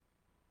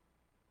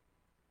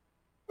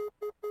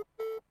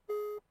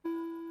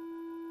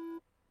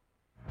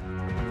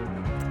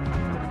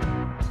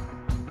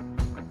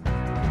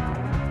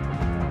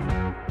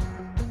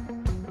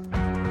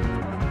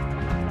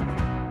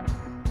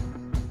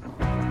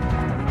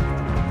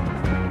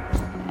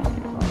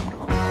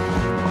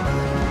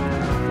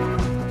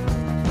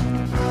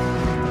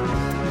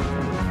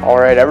All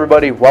right,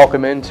 everybody,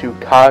 welcome into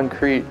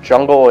Concrete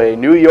Jungle, a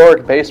New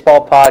York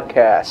baseball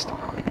podcast.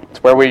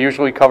 It's where we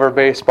usually cover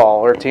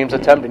baseball or teams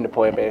attempting to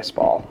play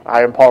baseball.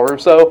 I am Paul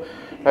Russo.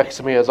 Next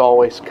to me, as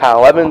always,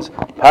 Kyle Evans,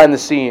 behind the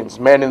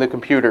scenes, manning the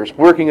computers,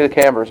 working the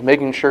cameras,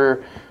 making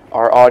sure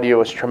our audio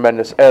is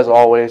tremendous as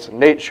always.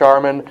 Nate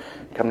Sharman,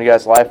 coming to you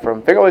guys live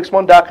from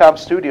FingerLakes1.com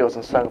studios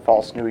in Seneca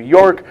Falls, New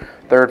York,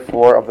 third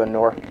floor of the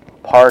North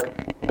Park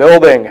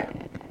building.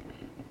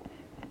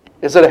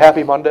 Is it a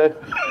happy Monday?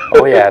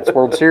 Oh, yeah, it's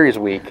World Series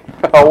week.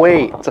 Oh,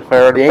 wait, It's a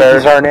fair, the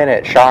Yankees aren't in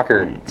it.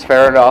 Shocker. It's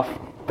fair enough.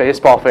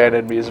 Baseball fan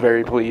in me is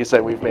very pleased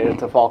that we've made it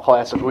to Fall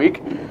Classic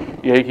Week.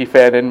 Yankee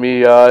fan in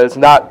me is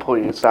not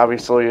pleased.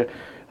 Obviously,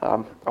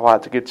 a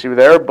lot to get to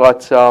there.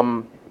 But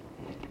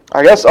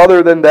I guess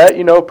other than that,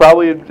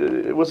 probably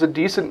it was a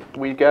decent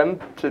weekend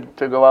to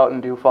go out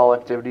and do fall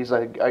activities,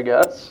 I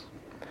guess.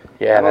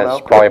 Yeah, and that's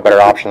probably a better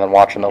option than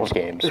watching those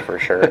games, for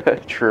sure.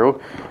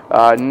 True.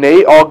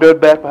 Nate, all good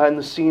back behind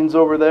the scenes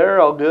over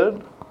there? All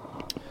good?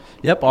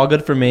 Yep, all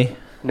good for me.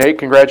 Nate,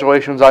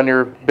 congratulations on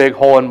your big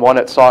hole-in-one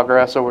at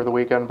Sawgrass over the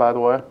weekend, by the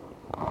way.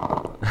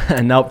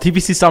 No,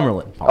 TPC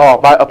Summerlin.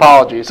 Oh, my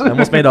apologies. I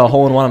almost made a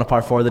hole-in-one on a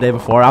par 4 the day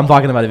before. I'm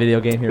talking about a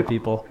video game here,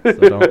 people.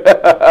 So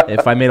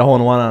if I made a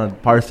hole-in-one on a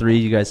par 3,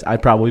 you guys, we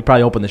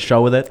probably open the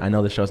show with it. I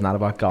know the show's not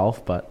about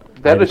golf, but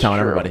that is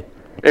telling true. Everybody.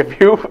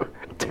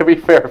 To be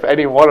fair, if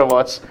any one of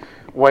us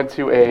went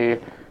to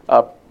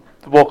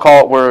we'll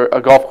call it where a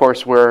golf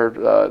course where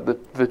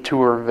the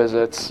tour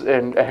visits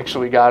and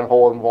actually got a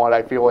hole-in-one,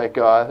 I feel like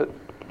I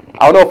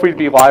don't know if we'd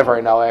be live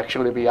right now,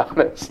 actually, to be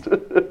honest,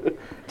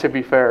 to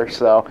be fair.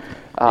 So,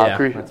 yeah,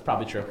 that's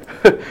probably true.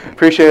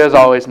 Appreciate it as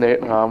always,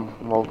 Nate.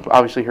 We'll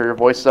obviously hear your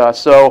voice.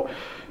 So,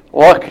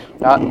 look,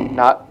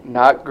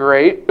 not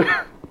great.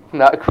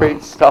 Not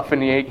great stuff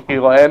in Yankee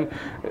land.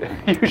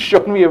 You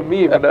showed me a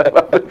meme, and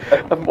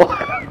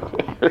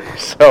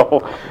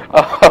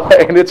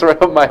and it's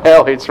right up my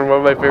alley. It's from one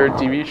of my favorite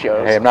TV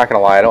shows. Hey, I'm not going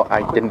to lie.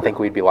 I didn't think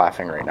we'd be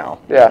laughing right now.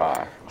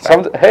 Yeah.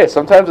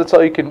 Sometimes that's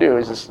all you can do.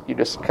 You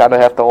just kind of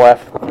have to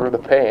laugh through the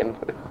pain,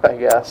 I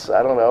guess.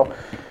 I don't know.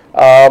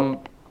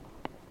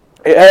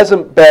 It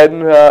hasn't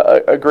been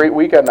a great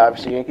weekend,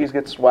 obviously. Yankees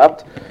get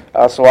swept,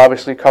 so we'll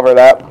obviously cover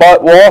that.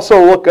 But we'll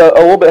also look a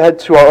little bit ahead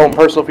to our own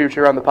personal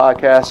future on the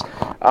podcast.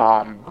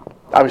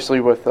 Obviously,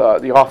 with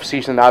the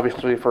offseason,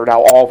 obviously, for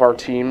now all of our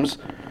teams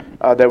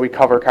that we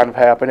cover kind of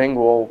happening,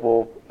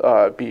 we'll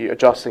be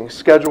adjusting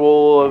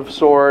schedule of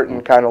sort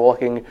and kind of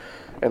looking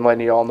and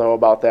letting you all know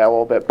about that a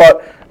little bit.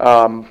 But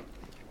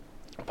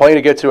plenty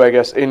to get to, I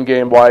guess,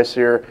 in-game wise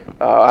here.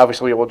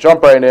 Obviously, we'll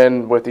jump right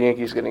in with the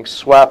Yankees getting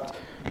swept.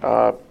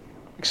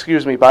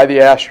 By the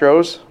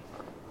Astros.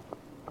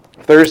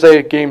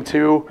 Thursday, Game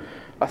 2,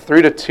 a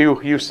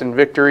 3-2 Houston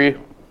victory.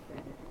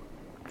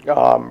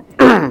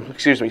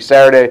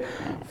 Saturday,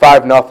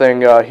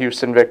 5-0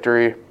 Houston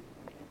victory.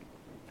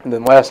 And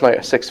then last night,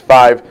 a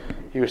 6-5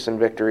 Houston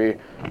victory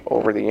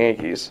over the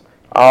Yankees.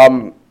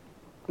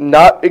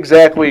 Not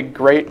exactly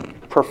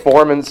great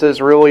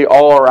performances really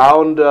all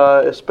around,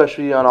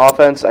 especially on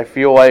offense. I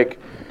feel like,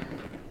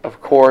 of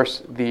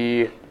course,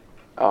 the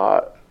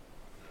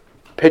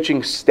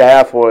pitching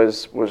staff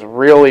was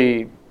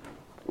really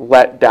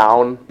let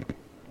down,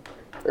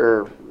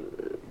 or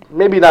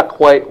maybe not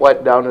quite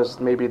let down is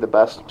maybe the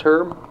best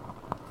term,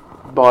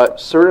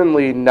 but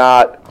certainly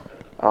not,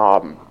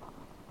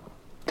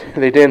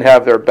 they didn't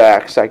have their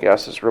backs, I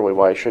guess, is really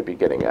what I should be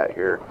getting at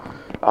here.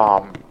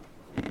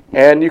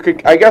 And you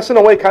could, I guess, in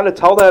a way, kind of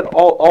tell that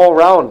all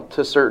around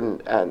to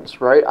certain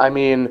ends, right? I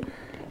mean,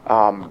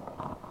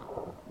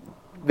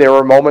 there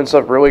were moments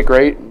of really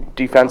great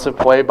defensive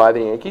play by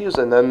the Yankees,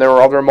 and then there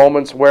were other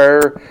moments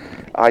where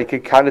I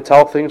could kind of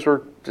tell things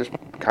were just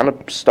kind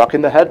of stuck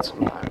in the head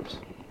sometimes.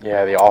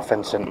 Yeah, the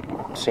offense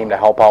didn't seem to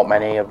help out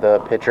many of the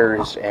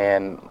pitchers,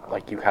 and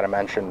like you kind of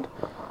mentioned,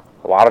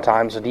 a lot of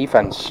times the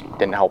defense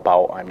didn't help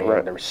out. I mean,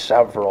 There were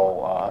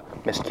several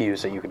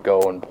miscues that you could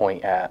go and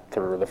point at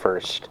through the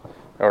first,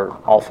 or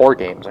all 4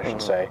 games, I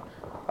should say.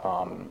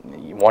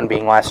 One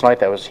being last night,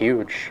 that was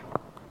huge.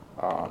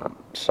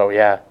 So,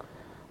 yeah,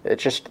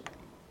 it's just,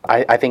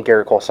 I think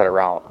Garrett Cole said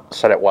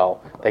it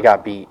well. They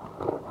got beat,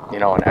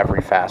 in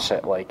every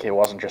facet. Like, it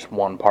wasn't just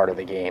one part of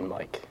the game.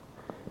 Like,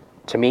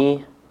 to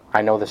me,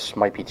 I know this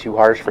might be too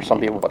harsh for some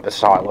people, but this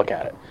is how I look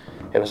at it.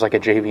 It was like a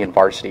JV and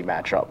varsity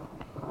matchup.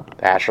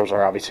 The Astros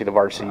are obviously the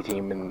varsity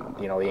team, and,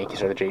 the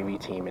Yankees are the JV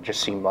team. It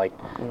just seemed like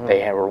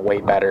they were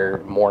way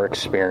better, more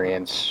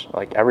experience.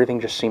 Like, everything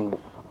just seemed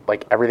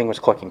like everything was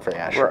clicking for the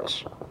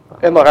Astros.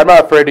 Right. And look, I'm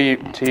not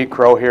afraid to eat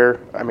crow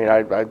here. I mean,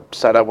 I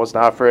said I was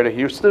not afraid of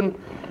Houston.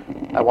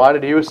 I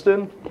wanted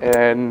Houston,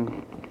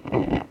 and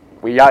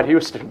we got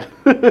Houston,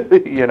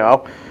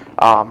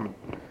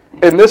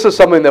 And this is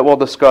something that we'll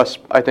discuss,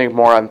 I think,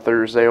 more on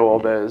Thursday a little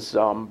bit. Is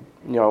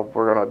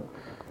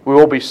we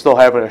will be still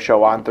having a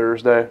show on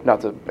Thursday.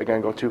 Not to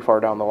again go too far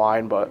down the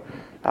line, but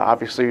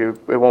obviously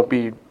it won't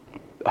be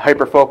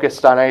hyper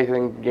focused on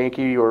anything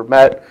Yankee or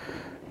Met,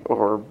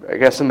 or I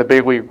guess in the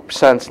big league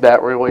sense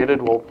that related.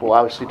 We'll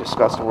obviously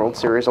discuss the World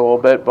Series a little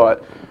bit,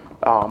 but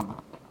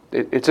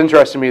it's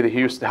interesting to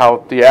me how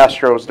the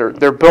Astros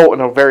they're built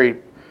in a very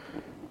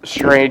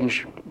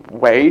strange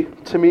way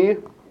to me,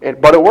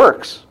 but it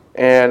works.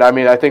 And I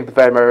mean, I think the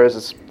fact of the matter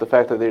is the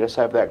fact that they just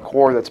have that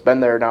core that's been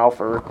there now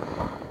for,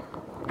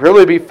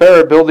 really be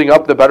fair, building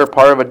up the better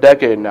part of a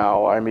decade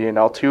now. I mean,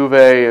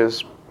 Altuve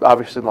is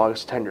obviously the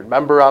longest tenured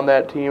member on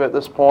that team at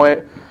this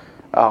point.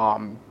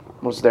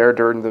 Was there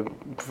during the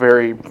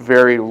very,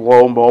 very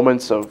low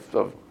moments of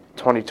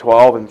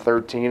 2012 and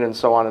 13 and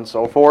so on and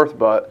so forth.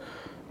 But,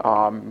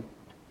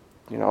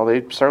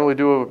 they certainly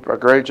do a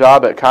great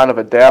job at kind of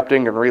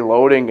adapting and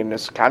reloading and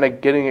just kind of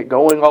getting it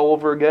going all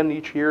over again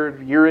each year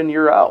in,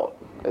 year out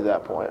at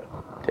that point.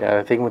 Yeah,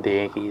 the thing with the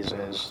Yankees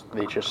is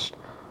they just,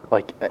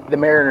 like, the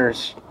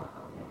Mariners,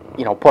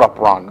 put up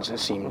runs, it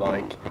seemed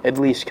like, at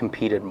least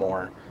competed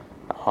more.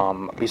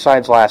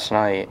 Besides last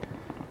night,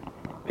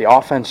 the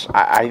offense,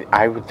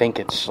 I would think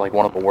it's like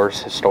one of the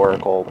worst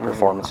historical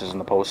performances in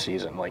the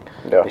postseason. Like,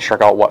 They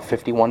struck out,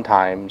 51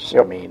 times?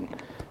 Yep. I mean,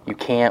 you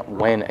can't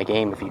win a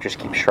game if you just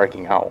keep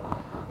striking out.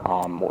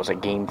 What was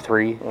it, Game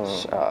 3?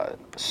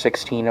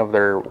 16 of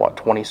their,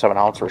 27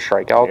 outs were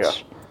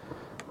strikeouts?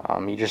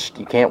 Yeah.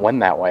 You can't win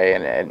that way.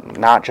 And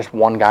not just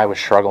one guy was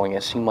struggling.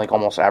 It seemed like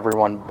almost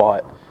everyone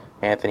but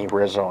Anthony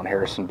Rizzo and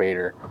Harrison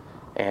Bader.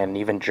 And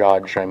even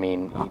Judge, I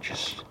mean,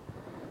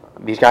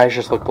 these guys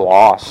just looked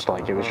lost.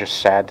 Like, it was just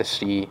sad to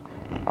see.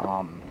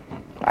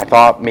 I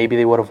thought maybe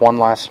they would have won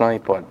last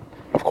night, but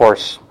of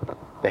course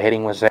the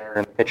hitting was there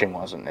and the pitching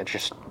wasn't. That's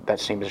just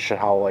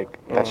how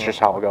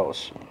it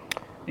goes.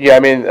 Yeah, I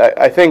mean,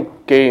 I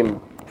think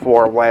Game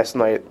 4 last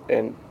night,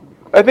 and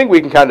I think we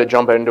can kind of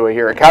jump into it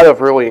here. It kind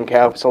of really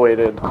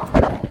encapsulated,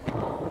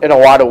 in a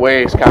lot of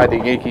ways, kind of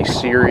the Yankees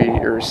series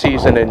or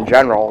season in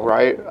general,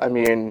 right? I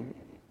mean,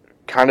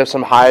 kind of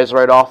some highs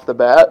right off the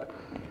bat.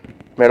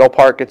 Middle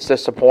part gets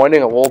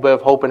disappointing, a little bit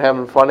of hope and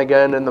having fun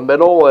again in the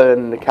middle,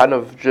 and kind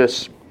of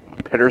just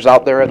hitters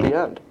out there at the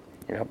end.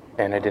 Yep,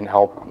 and it didn't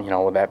help,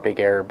 with that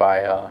big error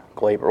by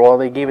Glaber. Well,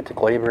 they gave it to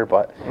Glaber,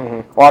 but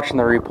watching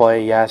the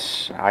replay,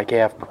 yes,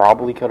 IKF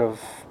probably could have,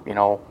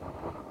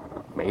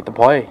 made the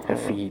play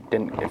if he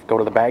didn't go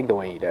to the bag the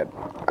way he did.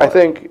 But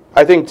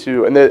I think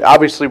too, and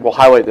obviously we'll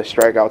highlight the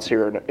strikeouts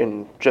here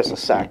in just a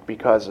sec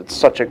because it's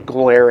such a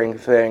glaring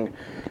thing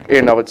in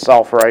and of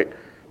itself, right?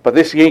 But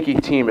this Yankee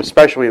team,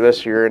 especially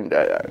this year, and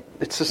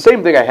it's the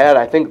same thing I had,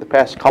 I think, the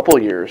past couple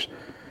of years,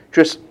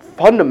 just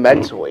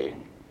fundamentally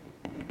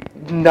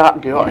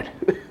not good.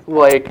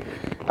 Like,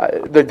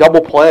 the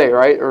double play,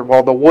 right?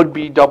 The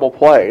would-be double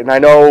play. And I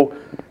know,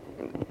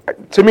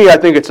 to me, I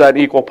think it's at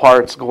equal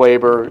parts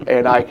Glaber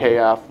and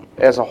IKF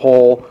as a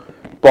whole,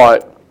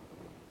 but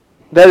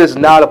that is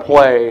not a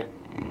play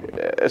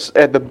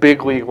at the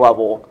big league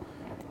level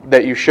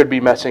that you should be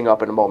messing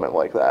up in a moment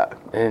like that.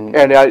 And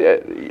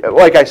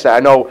like I said, I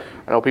know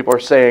people are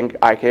saying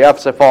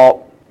IKF's at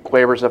fault,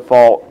 Glaber's at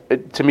fault.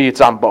 To me,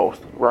 it's on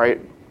both, right?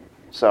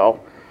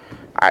 So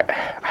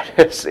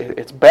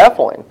it's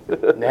baffling.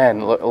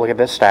 And look at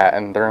this stat.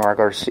 And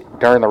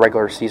during the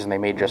regular season, they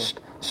made just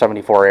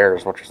 74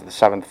 errors, which is the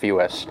 7th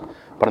fewest.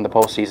 But in the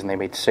postseason, they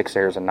made 6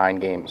 errors in 9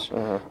 games.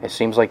 It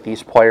seems like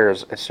these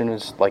players, as soon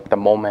as the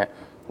moment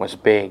was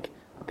big,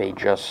 they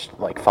just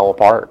fell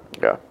apart.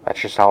 Yeah, that's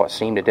just how it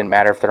seemed. It didn't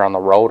matter if they're on the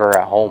road or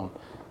at home.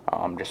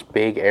 Just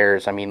big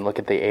errors. I mean, look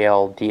at the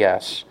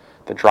ALDS,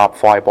 the drop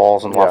fly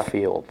balls in left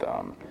field.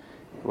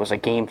 It was a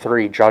Game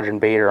 3. Judge and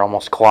Bader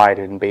almost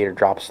collided, and Bader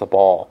drops the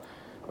ball.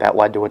 That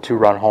led to a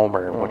 2-run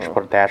homer, which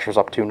put the Astros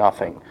up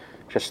 2-0.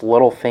 Just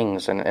little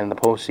things in the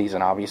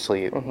postseason.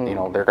 Obviously, they're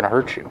going to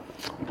hurt you.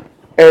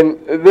 And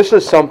this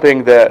is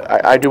something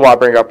that I do want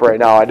to bring up right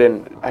now. I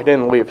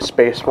didn't leave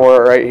space for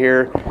it right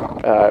here,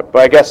 but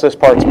I guess this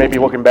part's maybe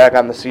looking back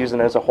on the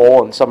season as a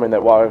whole and something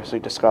that we'll obviously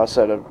discuss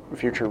at a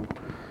future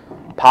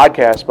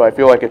podcast. But I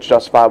feel like it's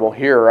justifiable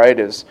here, right?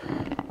 Is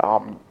a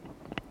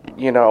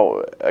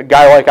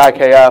guy like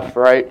IKF,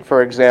 right,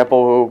 for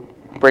example,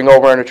 who bring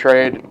over in a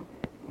trade,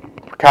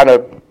 kind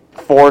of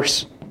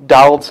force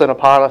Donaldson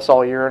upon us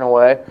all year in a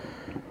way.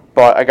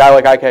 But a guy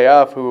like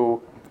IKF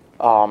who,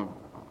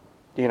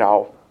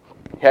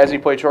 has he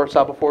played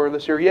shortstop before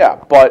this year? Yeah,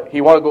 but he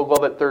won a Gold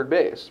Glove at third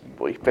base.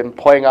 He's been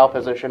playing out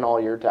position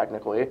all year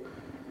technically,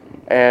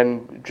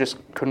 and just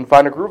couldn't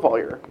find a groove all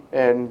year.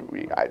 And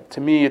to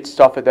me, it's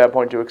tough at that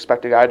point to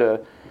expect a guy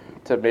to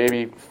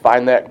maybe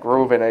find that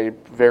groove in a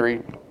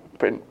very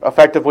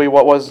effectively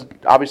what was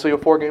obviously a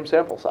 4-game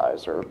sample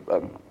size or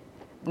a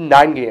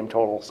 9-game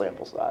total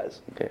sample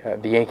size.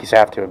 The Yankees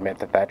have to admit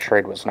that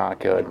trade was not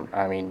good.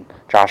 I mean,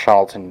 Josh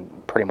Donaldson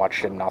pretty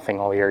much did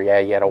nothing all year.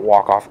 Yeah, he had a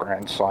walk-off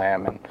grand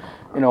slam and,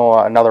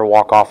 another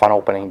walk-off on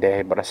opening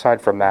day. But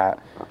aside from that,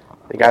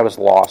 the guy was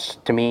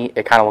lost. To me,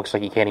 it kind of looks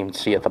like he can't even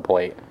see at the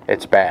plate.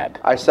 It's bad.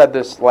 I said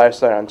this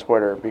last night on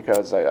Twitter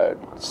because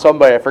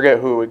somebody, I forget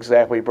who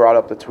exactly, brought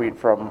up the tweet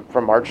from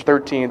March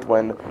 13th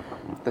when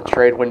the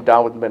trade went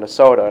down with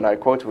Minnesota, and I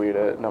quote tweeted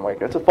it, and I'm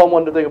like, it's a fun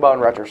one to think about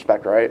in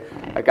retrospect, right?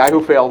 A guy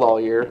who failed all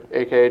year,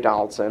 a.k.a.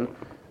 Donaldson,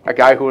 a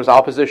guy who was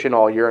opposition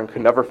all year and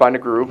could never find a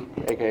groove,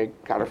 a.k.a.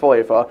 Connor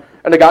Falefa,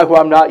 and a guy who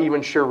I'm not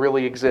even sure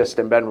really exists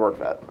in Ben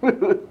Rortvedt.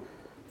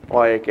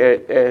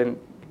 And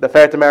the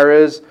fact of the matter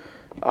is,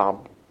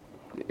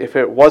 if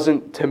it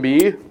wasn't to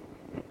me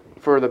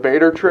for the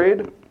Bader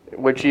trade,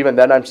 which even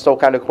then I'm still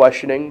kind of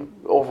questioning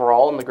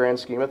overall in the grand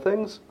scheme of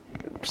things,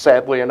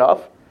 sadly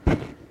enough,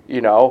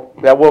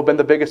 that would have been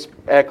the biggest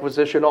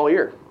acquisition all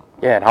year.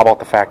 Yeah, and how about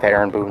the fact that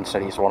Aaron Boone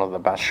said he's one of the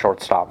best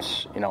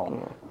shortstops,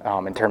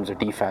 in terms of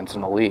defense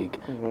in the league,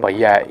 but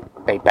yet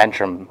they bench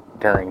him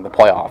during the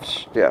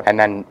playoffs, and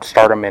then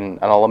start him in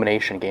an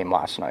elimination game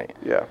last night.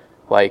 Yeah,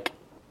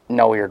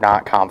 no, you're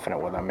not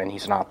confident with him, and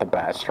he's not the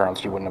best, or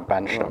else you wouldn't have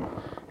benched him.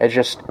 It's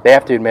just they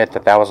have to admit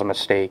that was a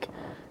mistake,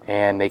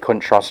 and they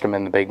couldn't trust him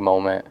in the big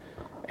moment,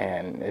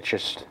 and it's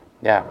just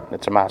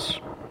it's a mess.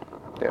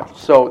 Yeah,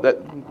 so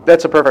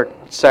that's a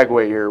perfect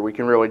segue here. We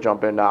can really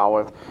jump in now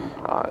with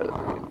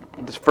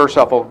first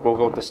off, we'll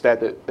go with the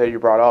stat that you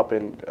brought up,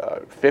 and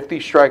 50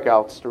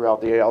 strikeouts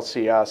throughout the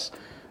ALCS,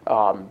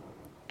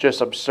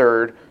 just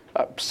absurd.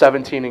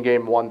 17 in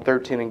Game 1,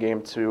 13 in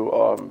Game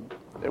 2,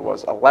 it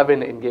was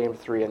 11 in Game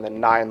 3, and then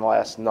 9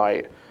 last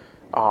night.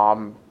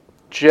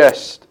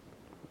 Just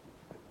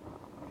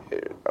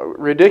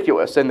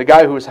ridiculous. And the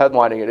guy who was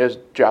headlining it is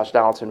Josh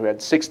Donaldson, who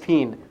had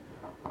 16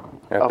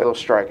 of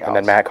those strikeouts. And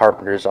then Matt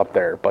Carpenter's up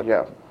there, but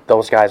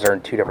those guys are in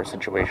two different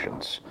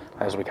situations,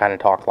 as we kind of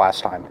talked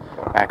last time.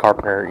 Matt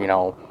Carpenter,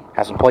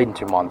 hasn't played in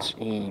 2 months.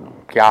 He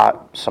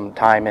got some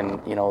time in,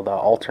 the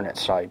alternate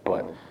site,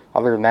 but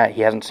other than that,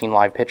 he hasn't seen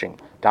live pitching.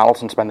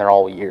 Donaldson's been there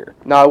all year.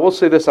 Now, I will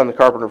say this on the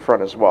Carpenter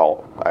front as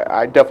well.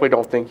 I definitely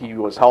don't think he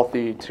was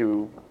healthy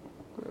to,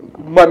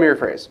 let me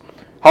rephrase,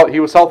 he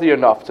was healthy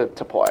enough to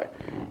play.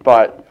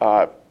 But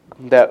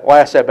that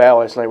last at-bat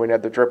last night when he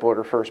had the dribbler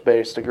to first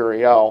base to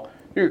Gurriel,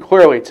 you could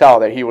clearly tell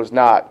that he was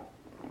not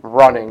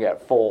running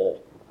at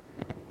full,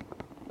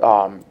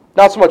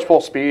 not so much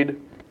full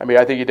speed. I mean,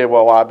 I think he did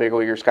what a lot of big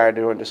leaguers kind of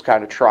do and just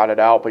kind of trotted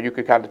out, but you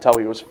could kind of tell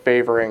he was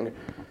favoring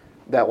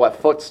that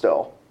left foot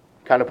still,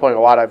 kind of putting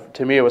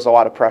to me, it was a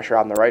lot of pressure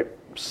on the right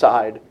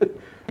side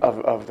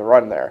of the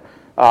run there.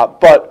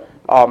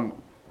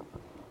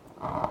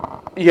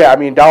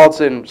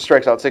 Donaldson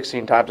strikes out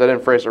 16 times. I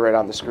didn't phrase it right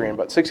on the screen,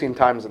 but 16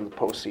 times in the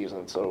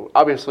postseason. So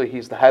obviously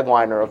he's the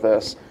headliner of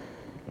this.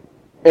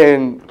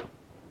 And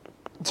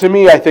to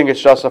me, I think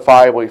it's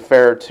justifiably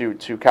fair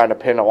to kind of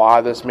pin a lot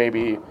of this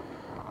maybe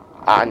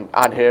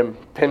on him.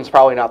 Pin's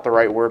probably not the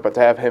right word, but to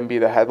have him be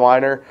the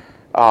headliner.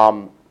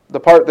 The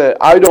part that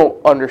I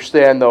don't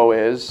understand, though,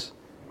 is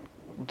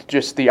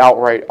just the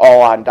outright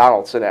all-on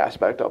Donaldson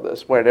aspect of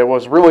this, when it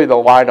was really the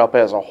lineup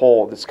as a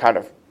whole that's kind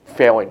of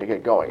failing to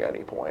get going at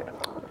any point.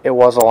 It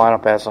was a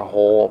lineup as a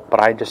whole, but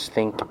I just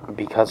think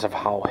because of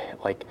how,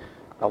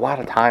 a lot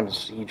of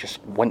times he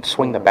just wouldn't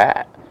swing the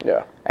bat.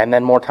 Yeah. And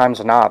then more times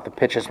than not, the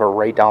pitches were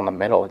right down the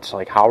middle. It's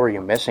like, how are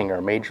you missing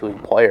your major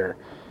league player?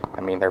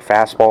 I mean, their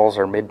fastballs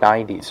are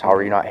mid-90s. How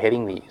are you not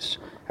hitting these?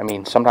 I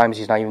mean, sometimes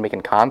he's not even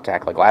making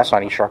contact. Like last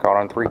night, he struck out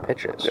on 3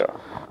 pitches. Yeah.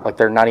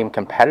 They're not even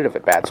competitive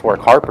at bats. Where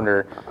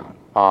Carpenter,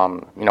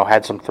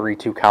 had some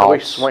 3-2 counts. At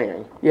least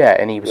swinging. Yeah,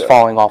 and he was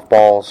falling off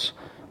balls,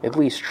 at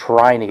least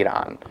trying to get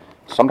on.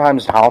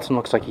 Sometimes Donaldson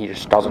looks like he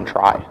just doesn't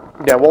try.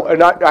 Yeah, well,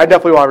 and I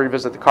definitely want to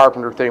revisit the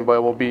Carpenter thing, but it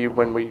will be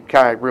when we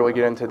kind of really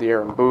get into the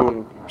Aaron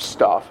Boone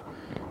stuff.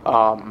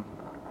 Again,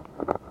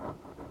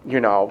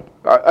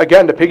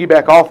 to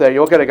piggyback off that, you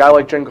look at a guy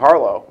like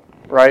Giancarlo,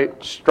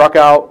 right? Struck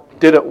out,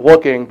 did it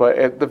looking, but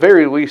at the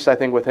very least, I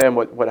think with him,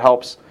 what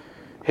helps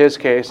his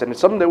case, and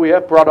it's something that we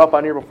have brought up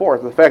on here before,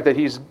 the fact that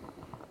he's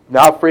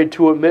not afraid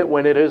to admit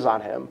when it is on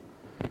him.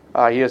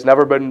 He has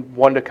never been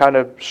one to kind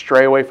of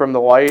stray away from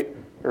the light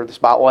or the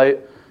spotlight,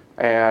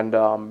 and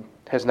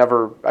has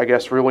never, I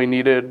guess, really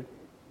needed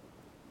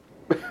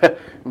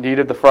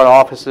the front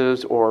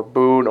offices or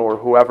Boone or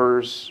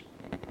whoever's,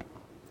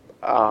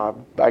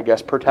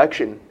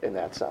 protection in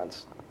that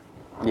sense.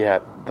 Yeah,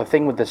 the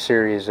thing with this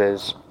series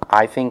is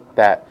I think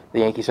that the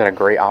Yankees had a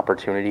great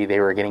opportunity.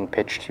 They were getting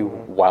pitched to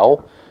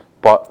well,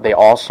 but they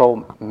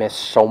also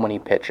missed so many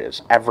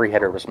pitches. Every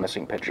hitter was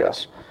missing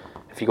pitches. Yeah.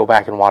 If you go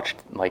back and watch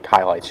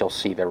highlights, you'll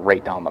see they're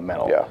right down the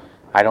middle. Yeah.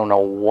 I don't know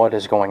what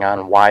is going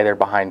on, why they're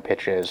behind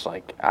pitches.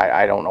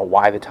 I don't know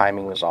why the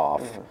timing was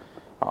off.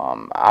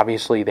 Mm-hmm.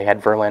 Obviously, they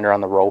had Verlander on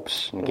the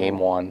ropes in Game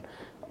 1.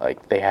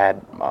 They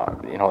had,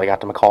 they got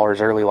to McCullers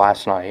early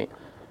last night.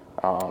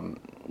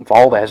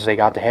 Valdez, they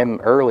got to him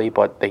early,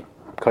 but they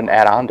couldn't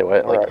add on to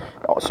it. Right.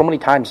 So many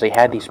times they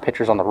had these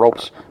pitchers on the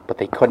ropes, but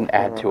they couldn't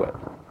add to it.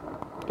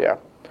 Yeah.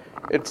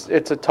 It's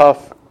a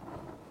tough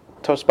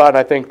spot, and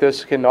I think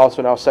this can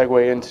also now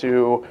segue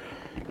into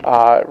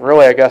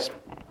really, I guess,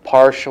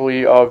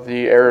 partially of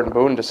the Aaron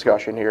Boone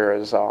discussion here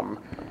is all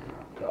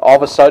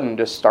of a sudden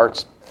just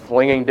starts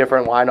flinging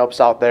different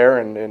lineups out there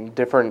and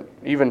different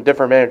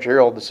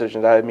managerial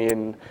decisions. I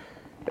mean,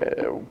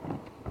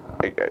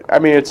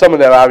 it's something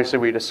that obviously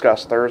we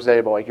discussed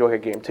Thursday, but you look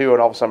at Game 2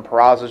 and all of a sudden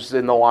Peraza is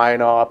in the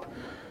lineup.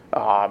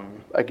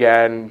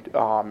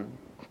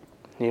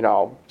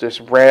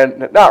 Just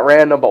not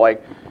random,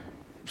 but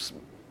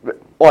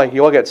like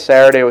you look at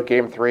Saturday with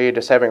Game 3,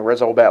 just having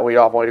Rizzo bat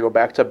leadoff, only to go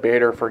back to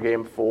Bader for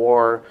Game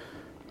 4.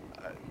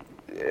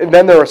 And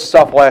then there was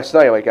stuff last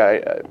night, like I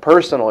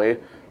personally,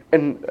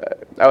 and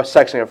I was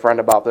texting a friend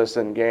about this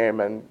in game,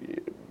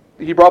 and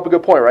he brought up a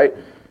good point, right?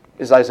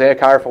 Is Isaiah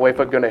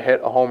Kiner-Falefa going to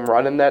hit a home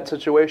run in that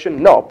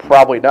situation? No,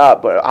 probably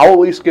not, but I'll at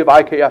least give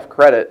IKF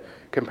credit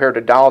compared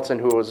to Donaldson,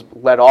 who was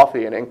led off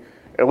the inning.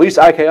 At least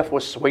IKF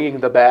was swinging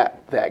the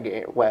bat that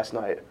game last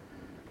night.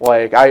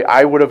 Like,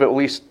 I would have at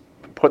least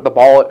had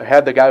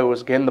the guy who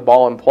was getting the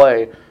ball in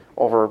play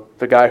over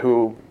the guy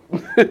who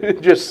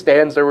just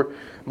stands there.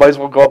 Might as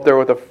well go up there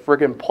with a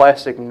friggin'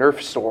 plastic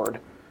Nerf sword.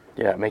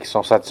 Yeah, it makes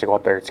no sense to go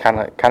up there. It's kind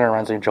of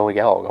reminds me of Joey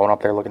Gallo going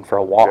up there looking for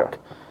a walk. Yeah.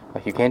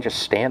 Like, you can't just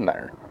stand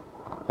there.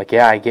 Like,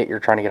 yeah, I get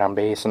you're trying to get on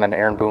base, and then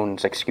Aaron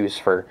Boone's excuse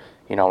for,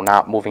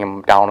 not moving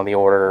him down in the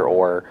order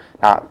or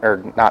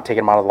not taking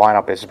him out of the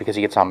lineup is because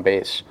he gets on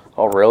base.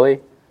 Oh,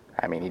 really?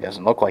 I mean, he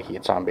doesn't look like he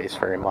gets on base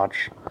very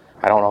much.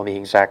 I don't know the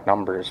exact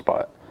numbers,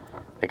 but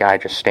the guy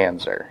just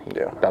stands there. He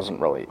doesn't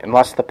really,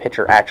 unless the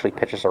pitcher actually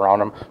pitches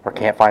around him or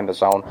can't find the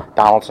zone,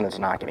 Donaldson is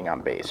not getting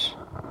on base.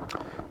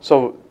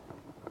 So,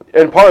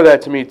 and part of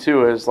that to me,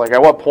 too, is, like,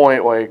 at what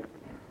point, like,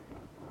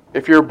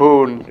 if you're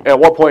Boone, at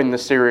what point in the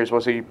series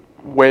was he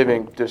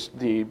waving just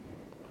the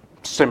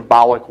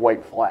symbolic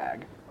white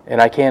flag? And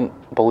I can't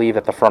believe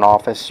that the front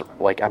office,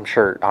 like, I'm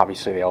sure,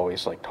 obviously, they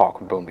always, like, talk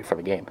with Boone before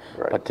the game.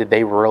 Right. But did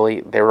they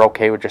were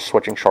okay with just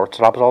switching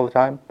shortstops all the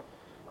time?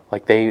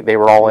 Like, they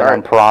were all in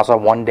on Peraza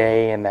one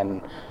day, and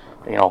then,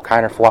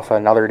 Kiner-Falefa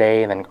another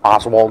day, and then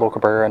Oswaldo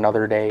Cabrera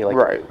another day. Like,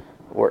 right.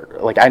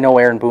 Like, I know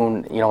Aaron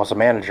Boone, is a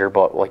manager,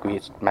 but like we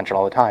mention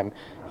all the time,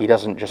 he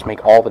doesn't just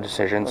make all the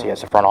decisions. He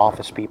has the front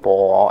office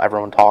people,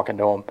 everyone talking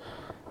to him.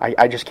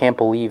 I just can't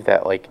believe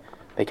that, like,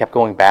 they kept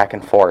going back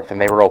and forth,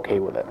 and they were okay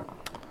with it.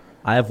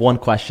 I have one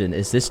question.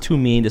 Is this too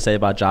mean to say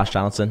about Josh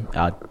Donaldson?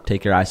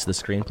 Take your eyes to the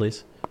screen,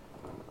 please.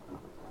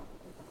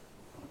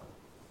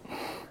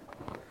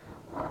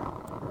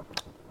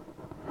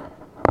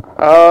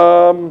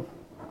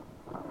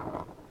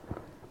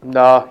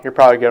 No, you're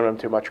probably giving him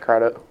too much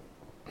credit.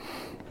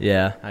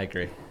 Yeah, I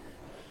agree.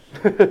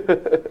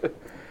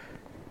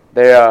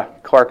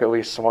 Clark at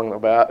least swung the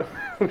bat.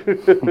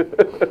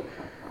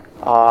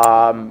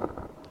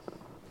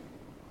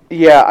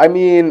 Yeah, I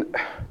mean,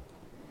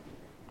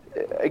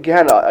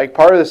 again, like,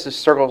 part of this just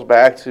circles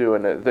back to,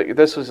 and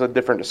this is a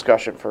different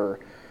discussion for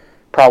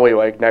probably,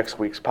 like, next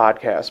week's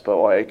podcast, but,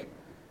 like,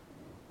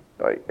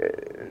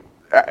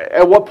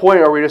 at what point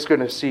are we just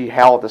going to see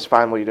Hal just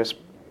finally just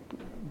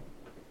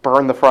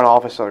burn the front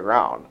office to the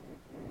ground?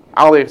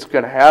 I don't think it's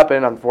going to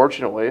happen,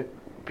 unfortunately,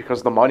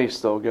 because the money's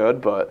still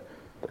good, but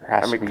there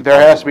has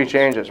to be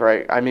changes,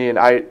 right? I mean,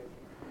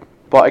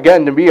 but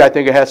again, to me, I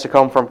think it has to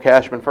come from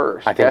Cashman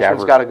first.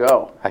 Cashman's got to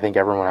go. I think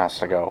everyone has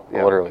to go.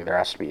 Yeah. Literally, there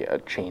has to be a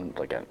change,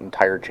 like an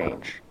entire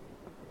change.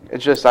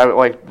 It's just,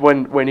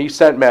 when he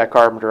sent Matt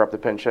Carpenter up the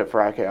pinch hit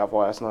for IKF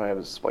last night, it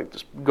was like,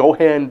 just go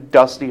hand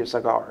Dusty a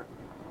cigar.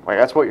 Like,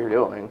 that's what you're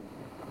doing.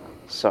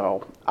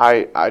 So,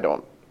 I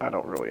don't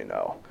really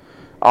know.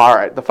 All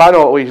right, the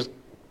final, at least,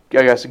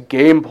 I guess,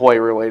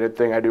 gameplay-related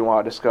thing I do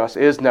want to discuss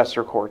is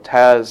Nestor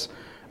Cortes.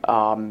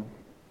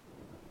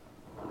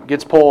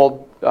 Gets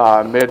pulled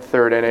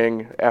mid-third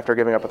inning after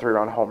giving up a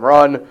 3-run home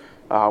run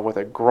with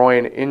a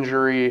groin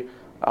injury.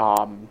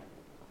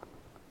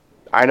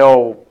 I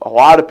know a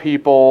lot of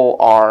people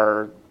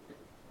are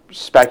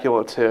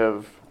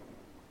speculative,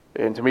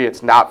 and to me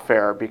it's not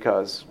fair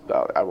because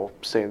I will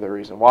say the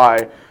reason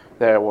why,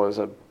 that it was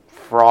a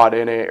fraud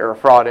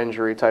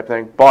injury type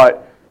thing,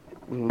 but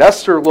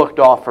Nestor looked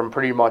off from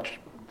pretty much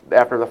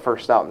after the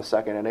first out in the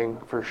second inning,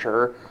 for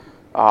sure.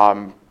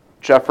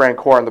 Jeff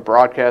Rancourt on the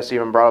broadcast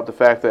even brought up the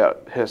fact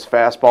that his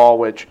fastball,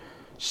 which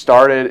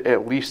started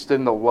at least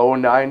in the low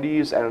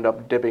 90s, ended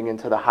up dipping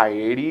into the high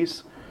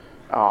 80s.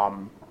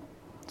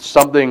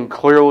 Something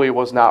clearly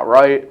was not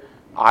right.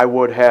 I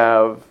would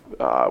have,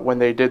 when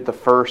they did the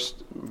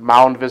first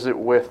mound visit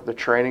with the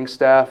training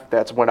staff,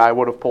 that's when I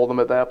would have pulled him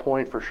at that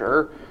point, for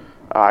sure.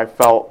 I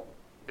felt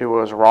it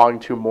was wrong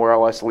to more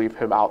or less leave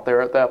him out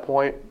there at that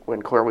point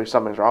when clearly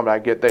something's wrong. But I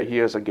get that he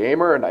is a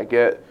gamer, and I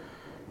get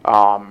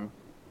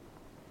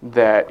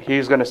that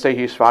he's going to say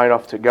he's fine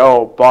enough to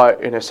go.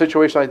 But in a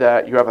situation like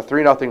that, you have a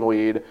 3-0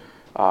 lead,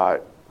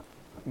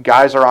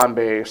 guys are on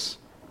base,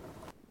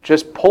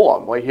 just pull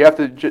him. Like, you have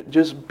to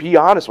just be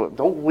honest with him.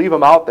 Don't leave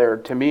him out there,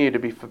 to me, to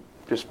be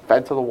just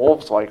fed to the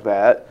wolves like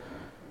that,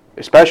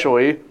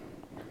 especially,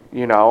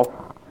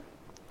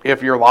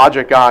 if your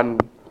logic on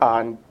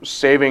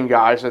saving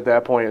guys at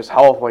that point is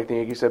health, like the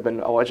Yankees have been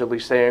allegedly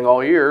saying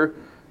all year,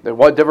 then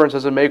what difference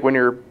does it make when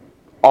you're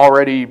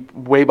already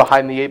way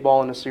behind the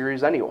 8-ball in the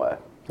series anyway?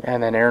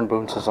 And then Aaron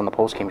Boone says on the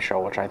postgame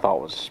show, which I thought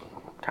was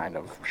kind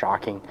of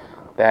shocking,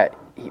 that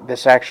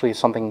this actually is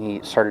something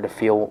he started to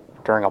feel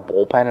during a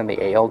bullpen in the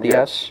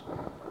ALDS.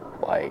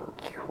 Yeah. Like,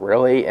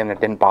 really? And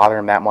it didn't bother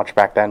him that much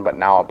back then, but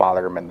now it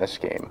bothered him in this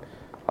game.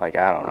 Like,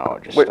 I don't know.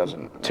 It just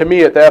doesn't... To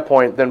me, at that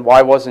point, then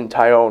why wasn't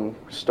Tyone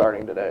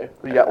starting today?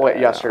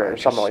 Yesterday or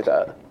something like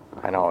that?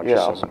 I know, it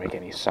just doesn't make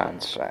any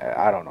sense.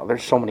 I don't know.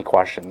 There's so many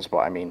questions, but,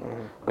 I mean,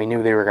 we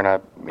knew they were going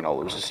to,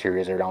 lose the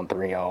series. They're down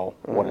 3-0.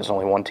 What is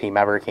only one team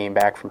ever came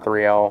back from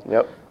 3-0?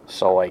 Yep.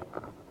 So, like,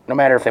 no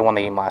matter if they won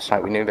the game last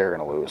night, we knew they were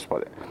going to lose.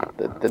 But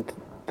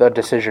the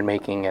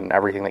decision-making and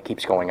everything that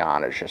keeps going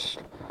on is just,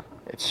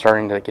 it's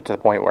starting to get to the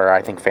point where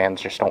I think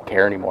fans just don't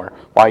care anymore.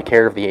 Why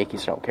care if the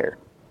Yankees don't care?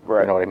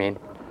 Right. You know what I mean?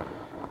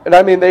 And,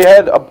 I mean, they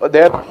had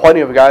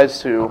plenty of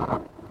guys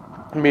to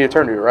meet a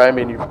turn to, right? I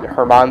mean,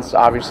 Herman's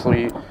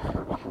obviously,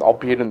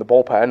 albeit in the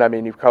bullpen, I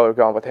mean, you've kind of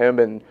gone with him.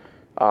 And,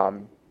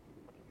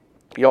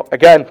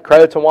 again,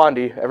 credit to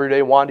Wandy.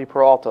 Everyday Wandy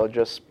Peralta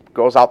just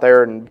goes out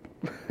there and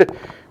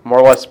more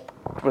or less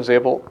was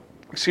able,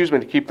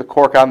 to keep the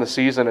cork on the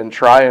season and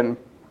try and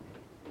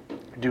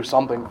do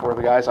something for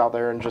the guys out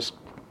there and just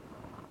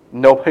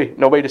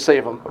nobody to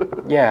save them.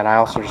 Yeah, and I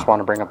also just want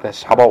to bring up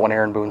this. How about when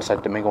Aaron Boone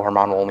said Domingo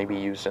Germán will only be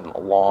used in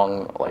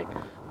long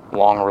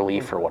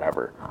relief or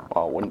whatever?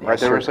 Wouldn't right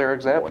there was their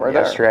example. Right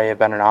yesterday have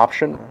been an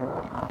option,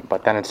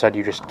 but then instead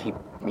you just keep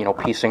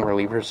piecing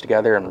relievers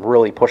together and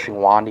really pushing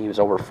Wandy, who's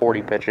over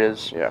 40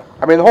 pitches. Yeah,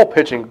 I mean the whole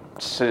pitching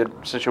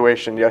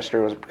situation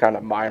yesterday was kind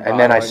of mind-boggling. And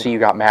then I see you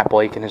got Matt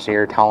Blake in his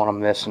ear telling him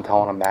this and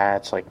telling him that.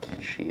 It's like,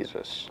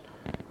 Jesus.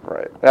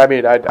 Right. I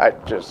mean, I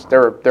just they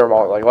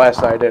were like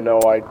last night. I didn't know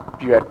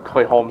you had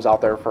Clay Holmes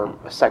out there for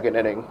a second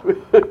inning,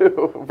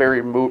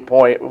 very moot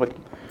point.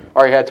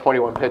 Already had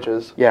 21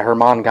 pitches. Yeah,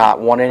 Germán got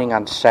one inning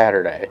on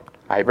Saturday.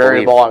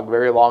 Very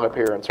long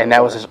appearance. And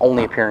that was his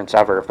only appearance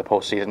ever of the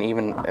postseason.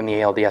 Even in the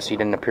ALDS, he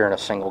didn't appear in a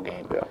single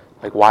game. Yeah.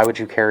 Like, why would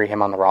you carry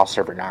him on the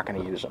roster if you're not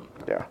going to use him?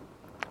 Yeah.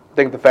 I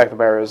think the fact of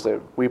the matter is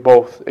that we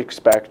both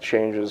expect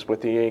changes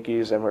with the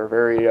Yankees, and we're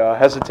very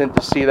hesitant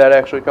to see that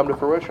actually come to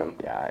fruition.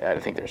 Yeah, I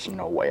think there's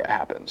no way it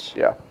happens.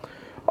 Yeah.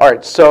 All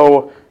right,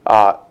 so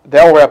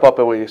that'll wrap up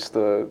at least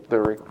the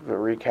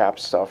recap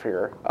stuff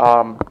here.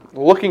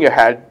 Looking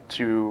ahead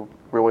to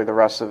really the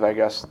rest of, I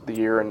guess, the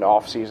year and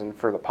off season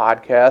for the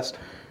podcast,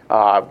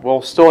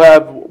 we'll still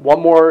have one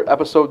more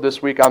episode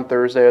this week on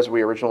Thursday as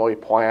we originally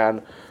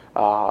planned.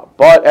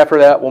 But after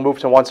that, we'll move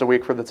to once a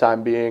week for the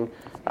time being.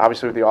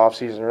 Obviously, with the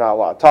offseason, there's not a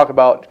lot to talk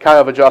about. Kind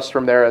of adjust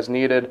from there as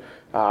needed.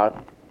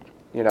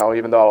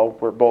 Even though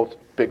we're both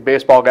big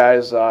baseball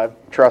guys,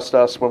 trust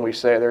us when we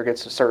say there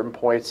gets to certain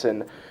points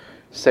in,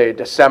 say,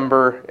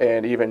 December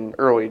and even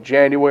early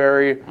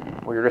January,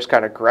 where you're just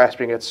kind of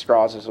grasping at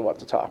straws as to what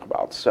to talk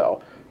about.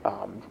 So,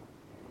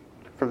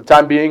 for the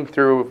time being,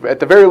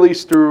 at the very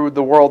least through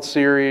the World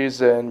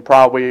Series and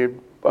probably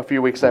a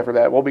few weeks after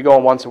that, we'll be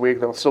going once a week.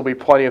 There'll still be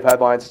plenty of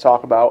headlines to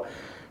talk about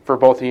for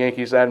both the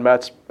Yankees and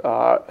Mets,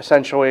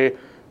 essentially,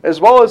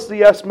 as well as the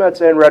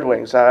Mets and Red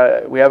Wings.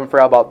 We haven't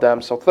forgot about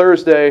them. So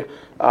Thursday,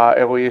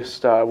 at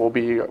least, will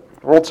be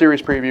World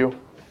Series preview.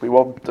 We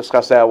will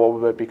discuss that a little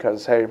bit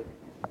because, hey,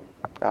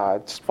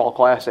 it's Fall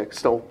Classic.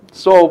 Still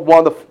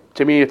one of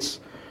to me,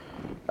 it's,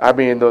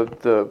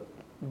 the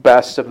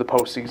best of the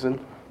postseason.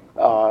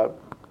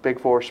 Big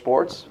Four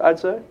sports, I'd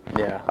say.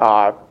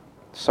 Yeah.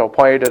 So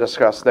plenty to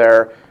discuss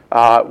there.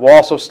 We'll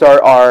also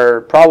start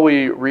our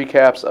probably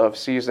recaps of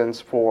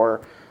seasons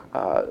for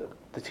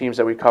the teams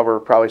that we cover.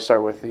 Probably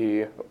start with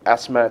the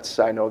Mets.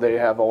 I know they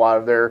have a lot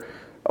of their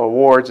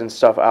awards and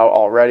stuff out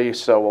already,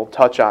 so we'll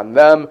touch on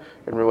them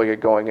and really get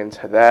going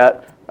into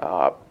that.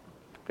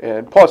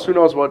 And plus, who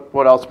knows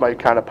what else might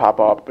kind of pop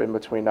up in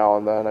between now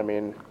and then. I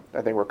mean,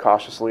 I think we're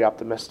cautiously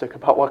optimistic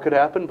about what could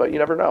happen, but you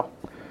never know.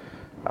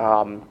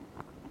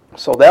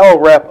 So that'll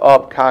wrap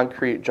up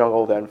Concrete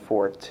Jungle then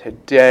for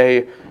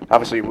today.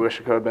 Obviously, we wish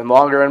it could have been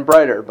longer and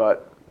brighter,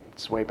 but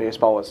it's the way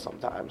baseball is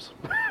sometimes.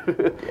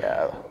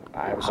 Yeah,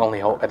 I was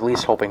only at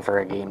least hoping for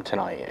a game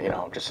tonight,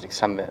 just to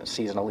extend the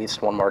season at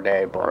least one more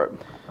day, but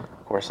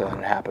of course that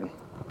didn't happen.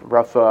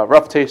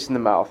 Rough taste in the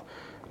mouth.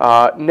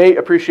 Nate,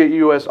 appreciate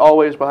you as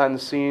always behind the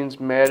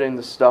scenes, managing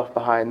the stuff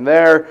behind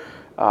there.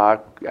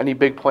 Any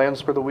big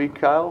plans for the week,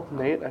 Kyle?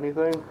 Nate,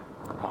 anything?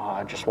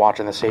 Just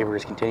watching the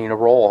Sabres continue to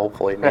roll,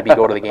 hopefully. Maybe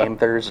go to the game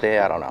Thursday.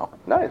 I don't know.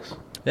 Nice.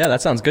 Yeah,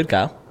 that sounds good,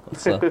 Kyle.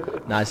 It's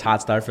a nice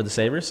hot start for the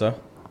Sabres, so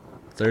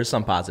there's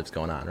some positives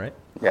going on, right?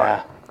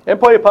 Yeah. And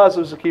plenty of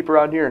positives to keep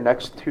around here.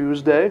 Next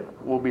Tuesday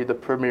will be the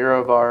premiere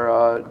of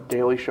our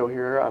daily show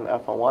here on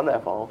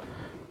FL1.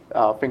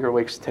 FL Finger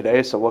Lakes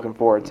today, so looking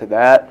forward to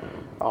that.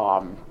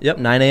 Yep,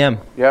 9 a.m.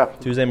 Yeah.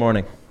 Tuesday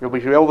morning. You'll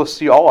be able to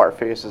see all our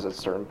faces at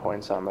certain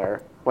points on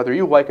there, whether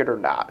you like it or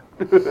not.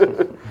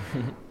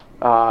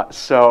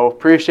 So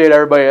appreciate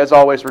everybody, as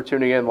always, for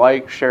tuning in.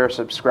 Like, share,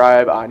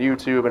 subscribe on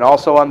YouTube and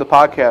also on the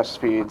podcast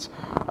feeds.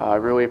 I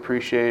really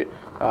appreciate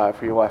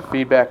if you left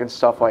feedback and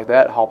stuff like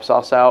that. It helps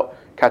us out.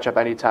 Catch up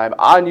anytime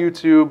on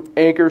YouTube,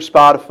 Anchor,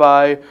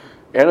 Spotify.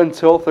 And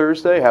until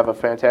Thursday, have a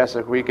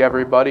fantastic week,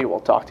 everybody.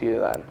 We'll talk to you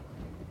then.